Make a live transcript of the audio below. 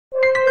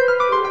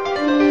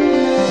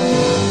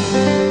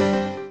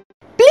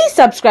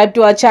subscribe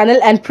to our channel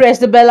and press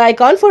the bell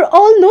icon for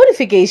all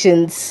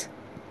notifications.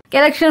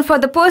 Election for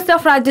the post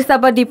of Rajya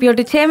Sabha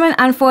Deputy Chairman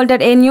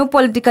unfolded a new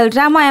political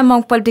drama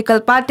among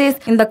political parties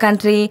in the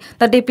country.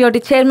 The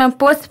Deputy Chairman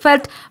post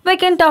felt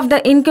vacant of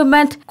the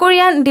incumbent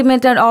Kurien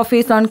demitted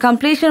office on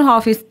completion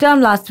of his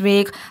term last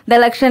week. The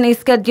election is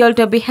scheduled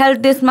to be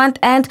held this month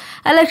and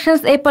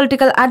elections a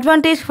political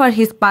advantage for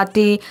his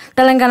party.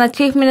 Telangana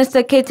Chief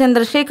Minister K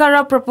Chandrasekhar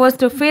Rao proposed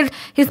to field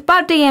his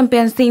party MP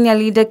and senior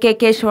leader K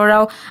Keshava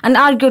Rao and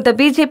argued the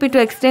BJP to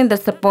extend the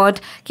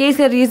support.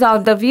 KCR is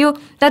of the view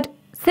that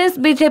since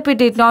BJP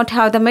did not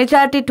have the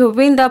majority to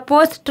win the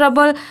post,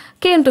 trouble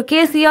came to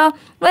KCR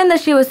when the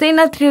Shiv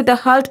Sena threw the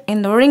halt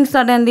in the ring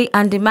suddenly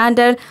and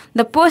demanded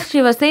the post.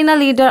 Shiv Sena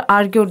leader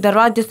argued the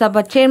Rajya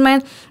Sabha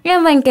Chairman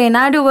Venkaiah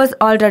Naidu was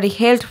already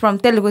hailed from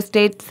Telugu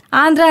states,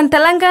 Andhra and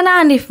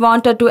Telangana, and if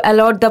wanted to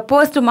allot the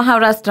post to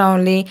Maharastra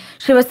only.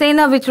 Shiv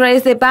Sena, which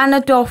raised a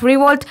banner of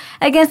revolt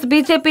against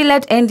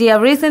BJP-led India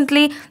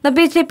recently, the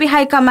BJP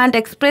High Command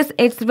expressed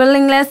its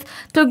willingness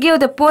to give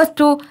the post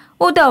to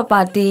Uddhav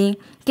party.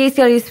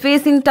 KCR is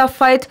facing tough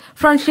fight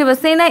from Shiv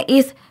Sena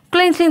is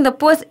clinching the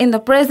post in the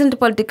present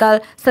political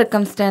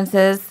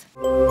circumstances.